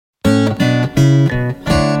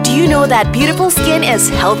know that beautiful skin is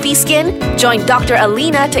healthy skin? Join Dr.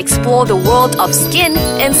 Alina to explore the world of skin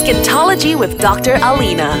in Skintology with Dr.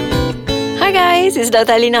 Alina. Hi guys, it's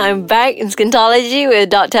Dr. Alina. I'm back in Skintology with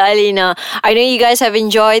Dr. Alina. I know you guys have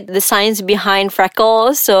enjoyed the science behind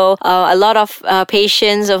freckles. So a lot of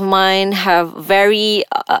patients of mine have very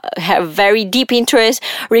deep interest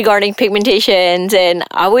regarding pigmentations, and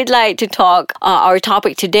I would like to talk. Our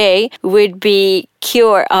topic today would be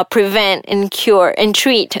prevent and cure and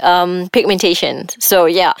treat pigmentation. So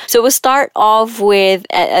we'll start off with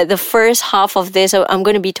the first half of this. I'm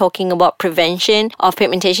going to be talking about prevention of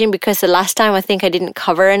pigmentation because the last time I think I didn't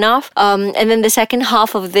cover enough. And then the second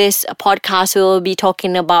half of this podcast we'll be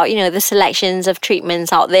talking about the selections of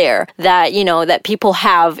treatments out there that that people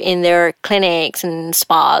have in their clinics and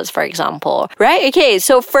spas, for example. Right? Okay.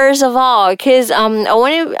 So first of all, because I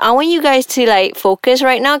want you guys to focus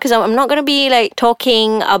right now, because I'm not going to be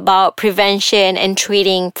talking about prevention and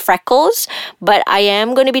treating freckles, but I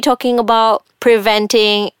am going to be talking about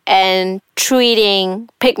preventing and treating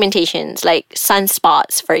pigmentations like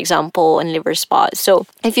sunspots, for example, and liver spots. So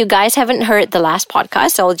if you guys haven't heard the last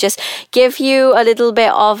podcast, I'll just give you a little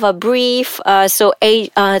bit of a brief.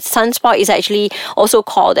 Sunspot is actually also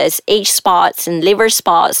called as age spots and liver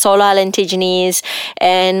spots, solar lentigines,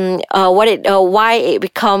 and why it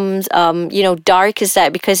becomes dark is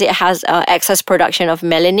that because it has excess production of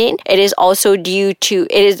melanin. It is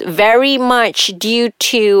very much due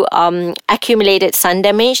to accumulated sun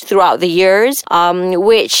damage throughout the years,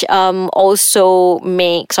 which also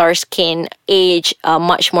makes our skin age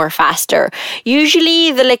much more faster.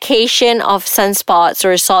 Usually the location of sunspots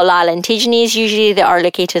or solar lentigines, usually they are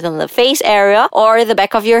located on the face area or the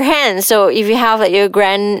back of your hand. So if you have your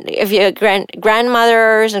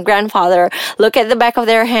grandmothers and grandfather, look at the back of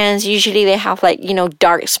their hands, usually they have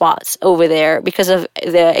dark spots over there because of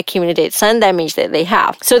the accumulated sun damage that they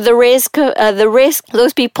have. So the risk,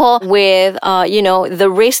 those people with the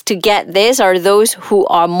risk to get this are those who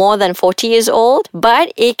are more than 40 years old,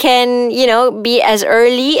 but it can be as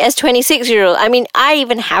early as 26 years old. I mean, I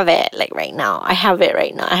even have it right now. I have it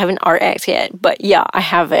right now. I haven't RX yet, but yeah, I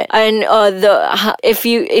have it. And if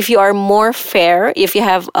you are more fair, if you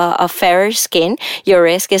have a fairer skin, your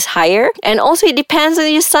risk is higher. And also it depends on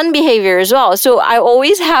your sun behavior as well. So I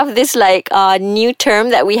always have this new term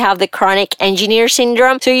that we have, the chronic engineer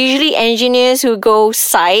syndrome. So usually engineers who go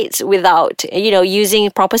sites without using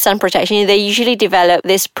proper sun protection, they usually develop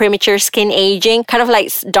this premature skin aging, kind of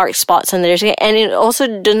like dark spots on their skin. And it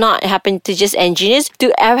also does not happen to just engineers.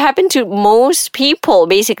 It happen to most people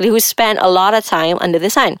basically who spend a lot of time under the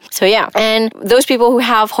sun. So yeah, and those people who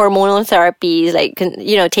have hormonal therapies,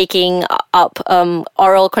 taking up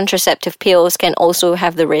oral contraceptive pills, can also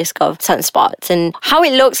have the risk of sunspots. And how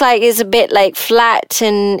it looks like is a bit flat,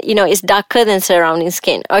 and it's darker than surrounding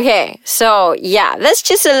skin. Okay, so yeah, that's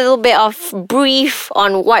just a little bit of brief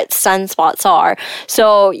on what sunspots are.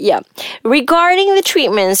 So yeah, regarding the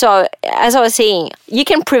treatment, so as I was saying, you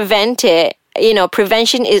can prevent it.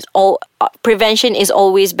 Prevention is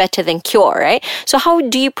always better than cure, right? So how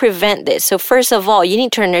do you prevent this? So first of all, you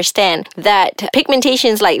need to understand that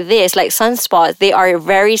pigmentations like this, like sunspots, they are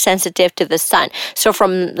very sensitive to the sun. So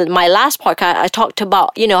from my last podcast, I talked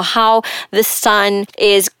about, how the sun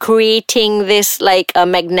is creating this a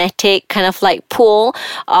magnetic kind of pull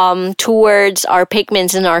towards our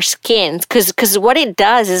pigments in our skin. Because what it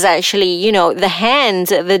does is actually, the hands,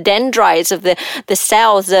 the dendrites of the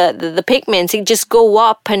cells, the pigments, it just go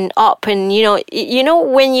up and up. And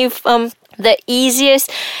when you've the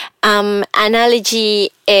easiest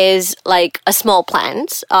analogy is a small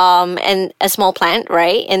plant, and a small plant,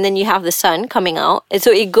 right? And then you have the sun coming out, and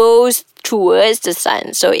so it goes towards the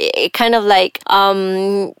sun. So it kind of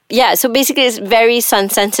so basically it's very sun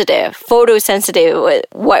sensitive, photosensitive,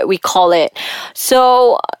 what we call it.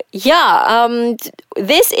 So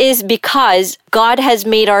this is because God has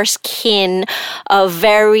made our skin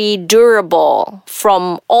very durable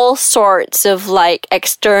from all sorts of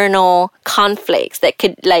external conflicts that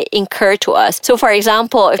could incur to us. So for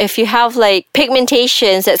example, if you have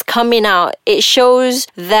pigmentations that's coming out, it shows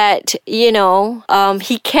that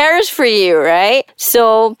he cares for you, right?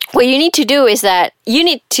 So what you need to do is that you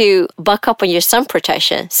need to buck up on your sun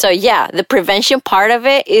protection. So the prevention part of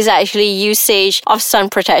it is actually usage of sun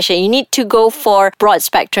protection. You need to go for broad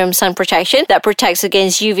spectrum sun protection that protects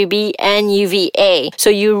against UVB and UVA.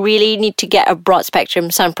 So you really need to get a broad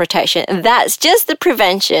spectrum sun protection. And that's just the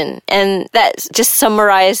prevention. And that's just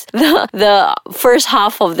summarize the first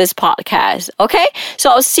half of this podcast. Okay?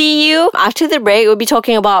 So I'll see you after the break. We'll be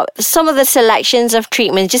talking about some of the selections of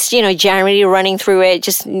treatments, just, generally running through it.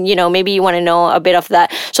 Just, maybe you want to know a bit bit of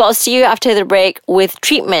that. So I'll see you after the break with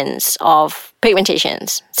treatments of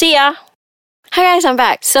pigmentations. See ya! Hi guys, I'm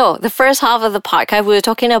back. So the first half of the podcast, we were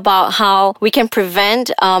talking about how we can prevent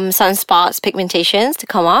sunspots, pigmentations to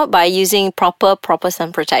come out by using proper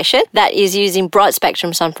sun protection. That is using broad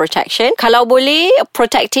spectrum sun protection. Kalau boleh,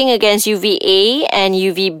 protecting against UVA and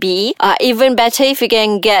UVB. Even better if you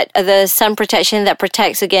can get the sun protection that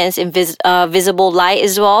protects against visible light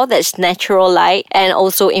as well. That's natural light and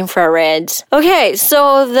also infrareds. Okay,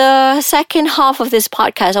 so the second half of this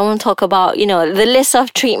podcast, I want to talk about, the list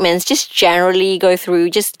of treatments, just generally go through,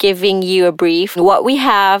 just giving you a brief what we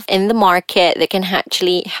have in the market that can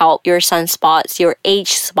actually help your sunspots, your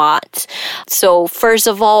age spots. So first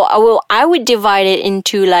of all, I would divide it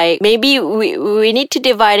into maybe we need to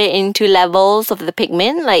divide it into levels of the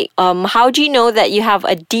pigment. How do you know that you have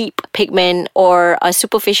a deep pigment or a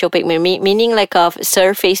superficial pigment, meaning like a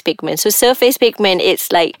surface pigment? So surface pigment, it's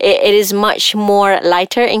it is much more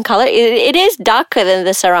lighter in color. It is darker than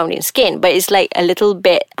the surrounding skin, but it's like a little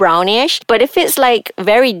bit brownish. But if it's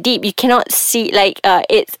very deep, you cannot see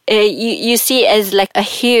you see it as like a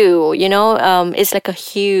hue, it's like a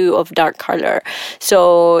hue of dark color.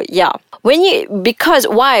 So yeah,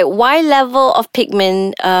 why level of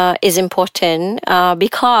pigment is important?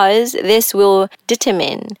 Because this will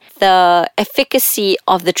determine the efficacy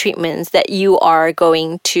of the treatments that you are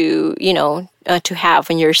going to to have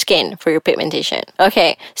on your skin for your pigmentation.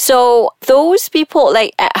 Okay, so those people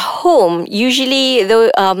at home, usually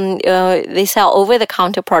they sell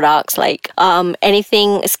over-the-counter products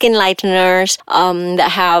anything, skin lighteners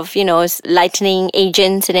that have lightening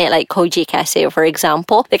agents in it, like kojic acid, for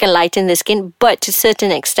example. They can lighten the skin, but to a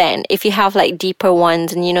certain extent. If you have deeper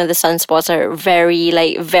ones and the sunspots are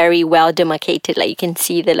very well demarcated, you can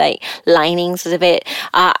see the linings of it,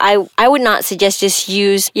 I would not suggest just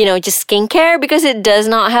use just skincare, because it does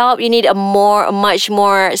not help. You need a much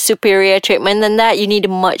more superior treatment than that. You need a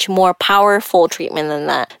much more powerful treatment than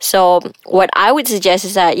that. So what I would suggest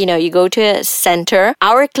is that you go to a center.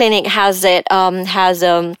 Our clinic has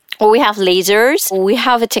we have lasers. We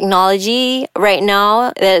have a technology right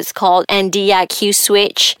now that's called Nd:YAG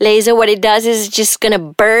Q-switch laser. What it does is just going to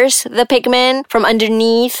burst the pigment from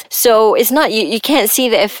underneath. So it's not, you can't see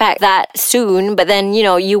the effect that soon, but then,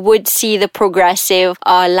 you would see the progressive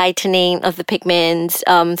lightening of the pigments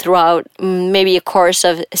throughout maybe a course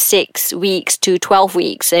of 6 weeks to 12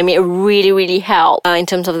 weeks. I mean, it really, really helps in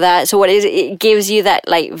terms of that. So what it gives you that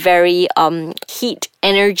very heat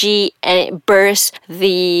energy, and it bursts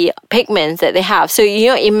the pigments that they have. So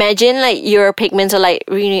imagine your pigments are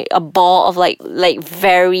really a ball of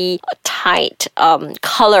very tight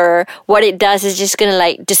color. What it does is just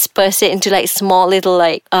gonna disperse it into small little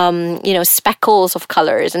speckles of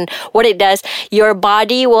colors. And what it does, your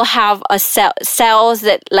body will have a cells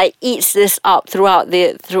that eats this up throughout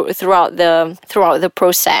the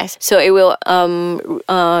process. So it will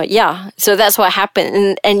so that's what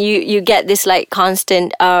happens, and you get this constant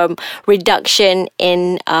reduction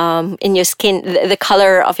in your skin. The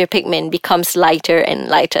color of your pigment becomes lighter and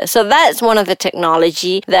lighter. So that's one of the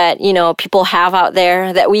technology that people have out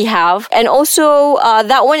there, that we have. And also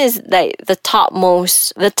that one is the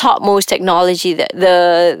topmost technology,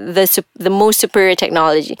 the most superior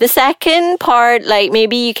technology. The second part,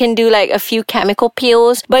 maybe you can do a few chemical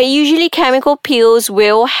peels, but usually chemical peels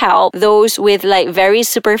will help those with very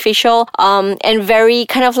superficial and very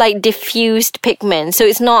kind of diffused pigment. So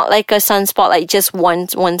it's not like a sunspot, just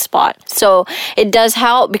one spot. So it does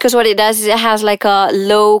help, because what it does is it has a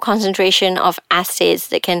low concentration of acids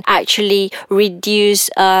that can actually reduce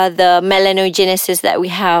the melanogenesis that we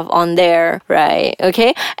have on there, right?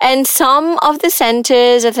 Okay. And some of the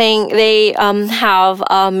centers, I think they have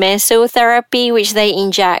mesotherapy, which they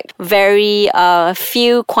inject very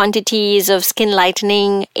few quantities of skin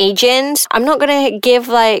lightening agents. I'm not going to give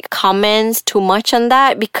comments too much on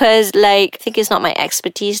that, because I think it's not my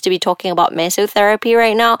expertise to be talking about mesotherapy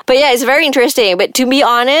right now. But yeah, it's very interesting. But to be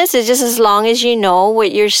honest, it's just as long as you know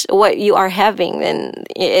what you are having, then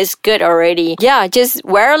it's good already. Yeah, just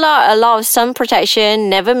wear a lot of sun protection.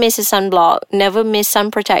 Never miss a sunblock. Never miss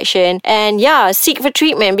sun protection. And yeah, seek for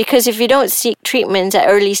treatment, because if you don't seek treatments at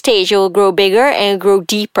early stage, it will grow bigger and grow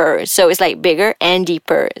deeper. So it's bigger and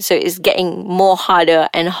deeper. So it's getting more harder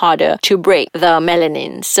and harder to break the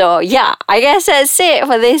melanin. So yeah, I guess that's it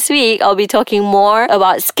for this week. I'll be talking more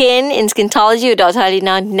about skin in Skintology with Dr.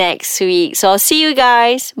 Alina next week. So I'll see you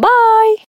guys. Bye!